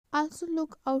Also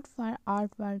look out for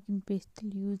artwork in pastel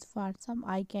use for some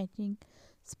eye-catching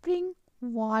spring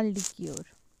wall decor.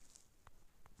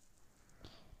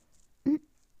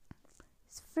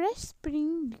 Fresh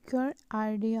spring decor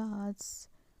ideas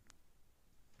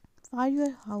for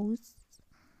your house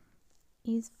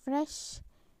is fresh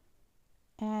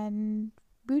and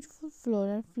beautiful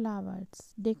floral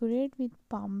flowers. Decorate with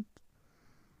palm,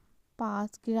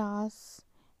 pass grass,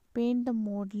 paint the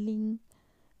modeling,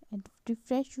 and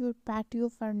refresh your patio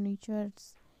furniture.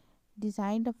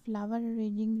 Design a flower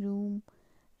arranging room,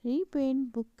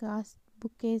 repaint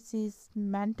bookcases,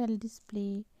 mantel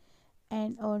display,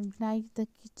 and organize the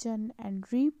kitchen and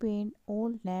repaint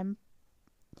old lamp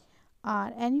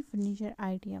or any furniture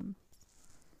item.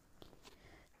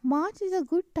 March is a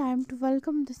good time to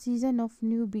welcome the season of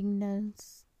new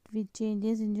beginners with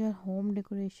changes in your home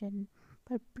decoration.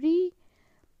 For pre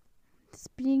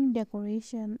spring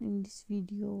decoration in this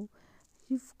video,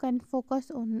 you can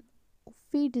focus on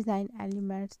few design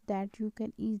elements that you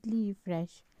can easily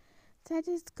refresh, such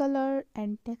as color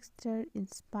and texture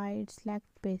inspired. Select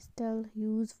pastel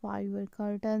hues for your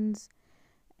curtains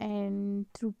and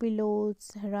through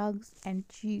pillows, rugs, and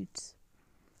sheets.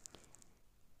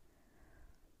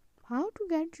 How to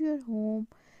get your home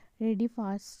ready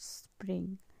for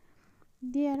spring?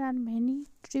 There are many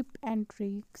tips and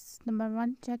tricks. Number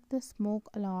one, check the smoke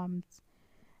alarms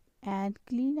and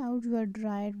clean out your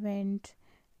dryer vent.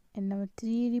 And number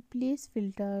three, replace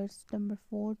filters. Number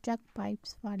four, check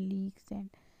pipes for leaks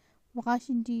and wash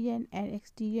interior and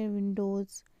exterior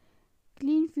windows.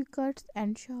 Clean faucets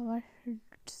and shower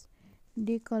heads.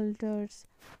 Declutters.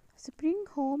 Spring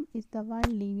Home is the world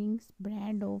leading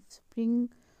brand of spring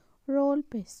roll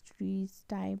pastries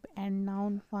type and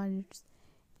known for its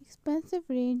expansive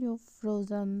range of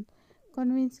frozen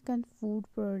conventional food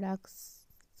products.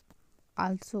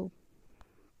 Also,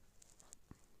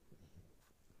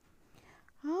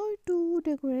 how to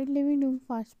decorate living room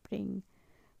for spring?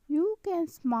 You can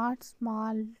small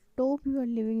top your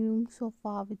living room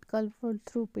sofa with colorful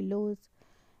throw pillows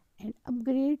and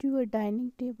upgrade your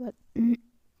dining table.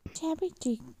 Shabby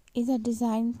chic is a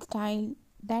design style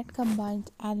that combines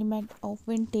elements of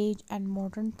vintage and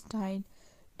modern style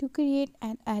to create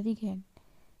an elegant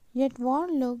yet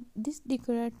warm look. This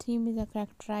decor theme is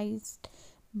characterized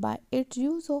by its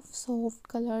use of soft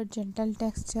color, gentle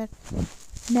texture,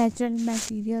 natural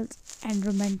materials, and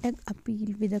romantic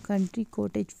appeal with a country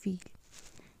cottage feel.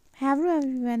 Hello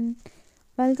everyone,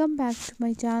 welcome back to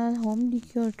my channel Home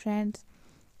Decor Trends.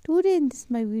 Today in this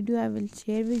my video I will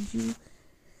share with you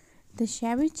the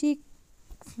shabby chic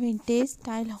vintage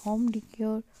style home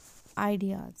decor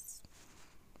ideas.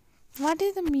 What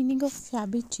is the meaning of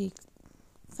shabby chic?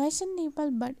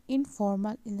 Fashionable but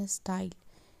informal in a style,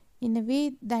 in a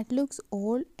way that looks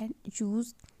old and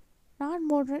used, not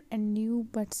modern and new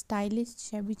but stylish.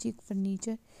 Shabby chic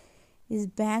furniture is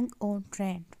bang on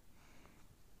trend.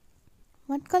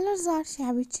 What colors are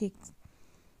shabby chic?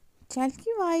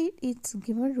 Chalky white is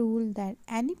given rule that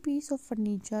any piece of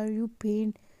furniture you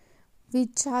paint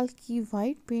with chalky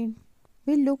white paint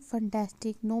will look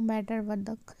fantastic no matter what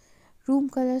the room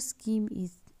color scheme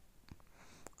is.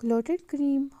 Clotted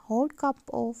cream, hot cup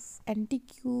of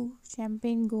antique,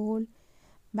 champagne gold,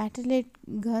 metallic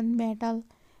gunmetal,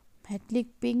 metallic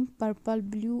pink, purple,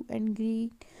 blue and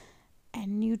green,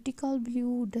 and nautical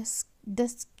blue,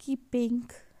 dusky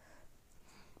pink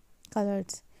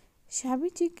colors. Shabby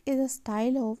chic is a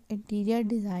style of interior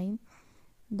design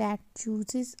that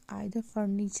chooses either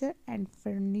furniture and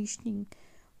furnishing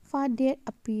for their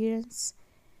appearance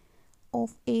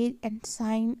of age and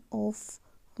sign of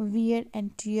wear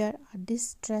and tear, or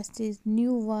distresses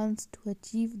new ones to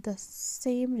achieve the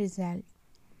same result.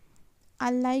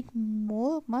 Unlike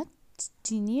much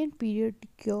genial period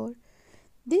decor,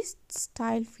 this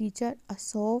style features a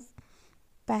soft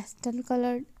pastel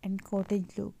colored and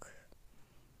cottage look.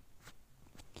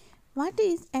 What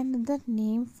is another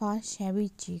name for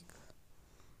shabby chic?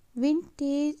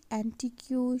 Vintage, antique,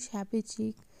 shabby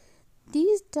chic.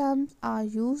 These terms are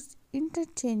used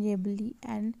interchangeably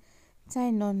and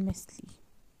synonymously.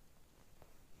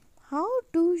 How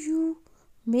do you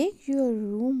make your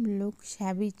room look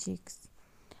shabby chic?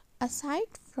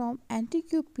 Aside from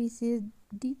antique pieces,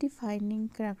 the defining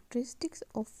characteristics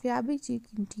of shabby chic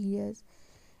interiors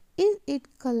is its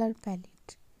color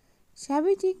palette.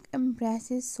 Shabby chic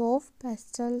embraces soft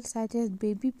pastels such as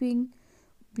baby pink,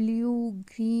 blue,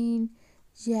 green,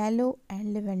 yellow,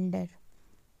 and lavender.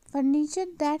 Furniture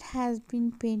that has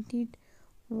been painted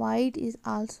white is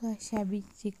also a shabby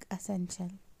chic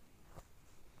essential.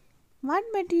 What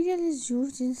material is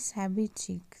used in shabby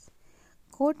chic?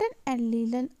 Cotton and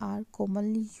linen are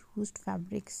commonly used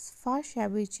fabrics for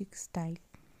shabby chic style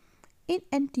in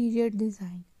interior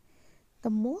design.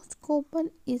 The most common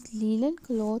is linen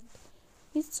cloth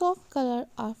with soft color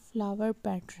or flower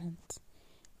patterns.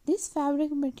 This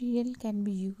fabric material can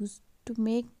be used to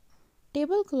make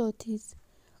tablecloths,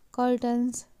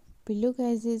 curtains,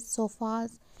 pillowcases,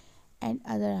 sofas, and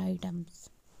other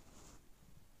items.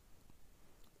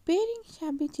 Pairing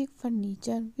shabby chic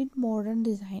furniture with modern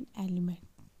design elements.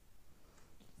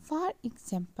 For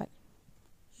example,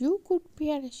 you could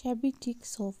pair a shabby chic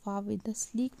sofa with a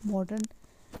sleek modern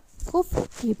coffee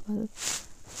table,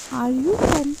 or you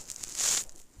can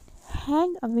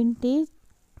hang a vintage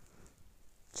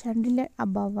chandelier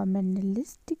above a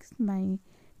minimalistic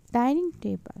dining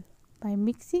table. By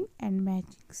mixing and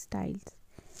matching styles,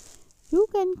 you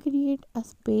can create a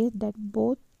space that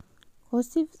both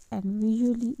cozy and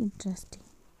visually interesting.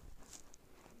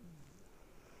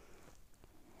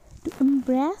 To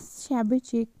embrace shabby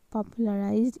chic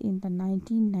popularized in the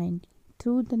 1990s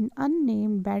through the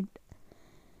unnamed bed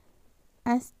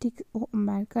aesthetic of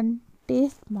American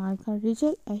taste marker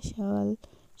Rachel Ashwell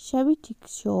shabby chic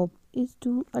shop is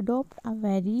to adopt a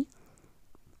very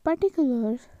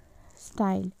particular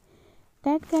style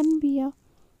that can be a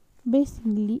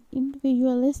basically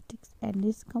individualistic and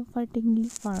discomfortingly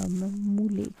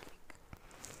formulaic.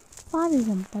 For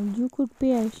example, you could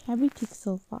pair a shabby chic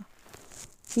sofa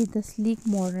with a sleek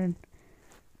modern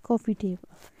coffee table.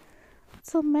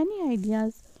 So many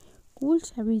ideas, cool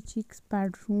shabby chic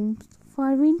bedrooms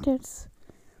for winters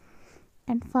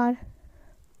and for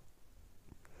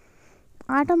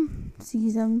autumn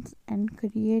seasons, and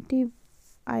creative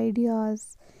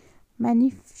ideas,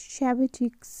 many shabby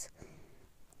chicks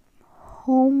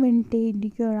home vintage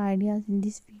decor ideas in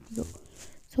this video.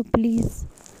 So please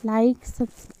like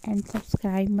and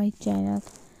subscribe my channel.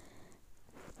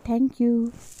 Thank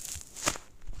you.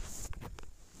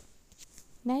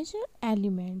 Natural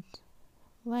elements,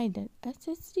 wider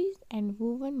accessories and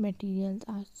woven materials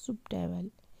are suitable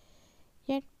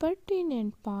yet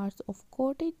pertinent parts of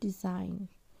cottage design.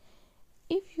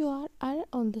 If you are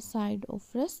on the side of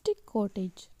rustic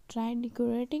cottage, try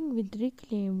decorating with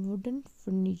reclaimed wooden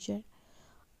furniture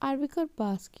or wicker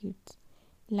baskets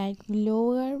like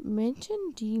vlogger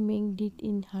mentioned Ming did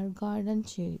in her garden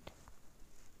shade.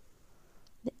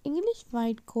 The English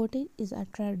white cottage is a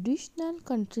traditional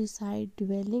countryside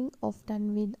dwelling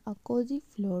often with a cozy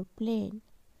floor plan.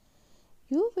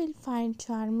 You will find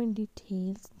charming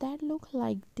details that look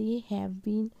like they have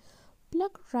been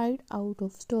plucked right out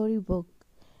of storybook,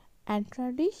 and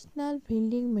traditional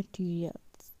building materials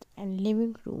and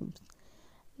living rooms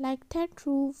like thatch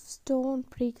roof, stone,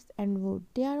 bricks and wood.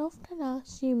 They are often a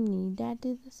chimney that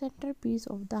is the centerpiece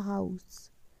of the house.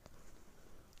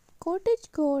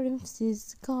 Cottagecore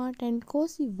emphasizes guard and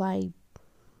cozy vibe,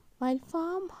 while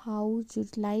farmhouse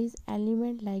utilize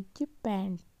elements like chip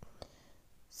paint,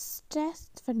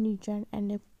 stressed furniture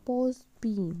and a post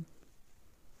beam.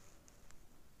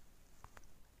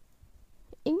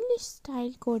 English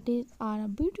style cottages are a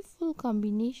beautiful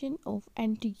combination of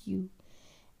antique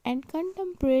and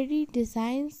contemporary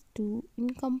designs to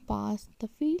encompass the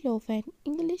feel of an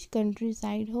English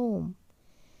countryside home.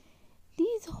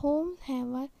 These homes have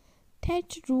a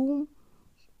thatched roofs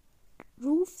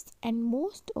and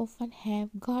most often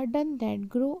have gardens that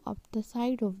grow up the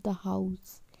side of the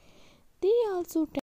house. They also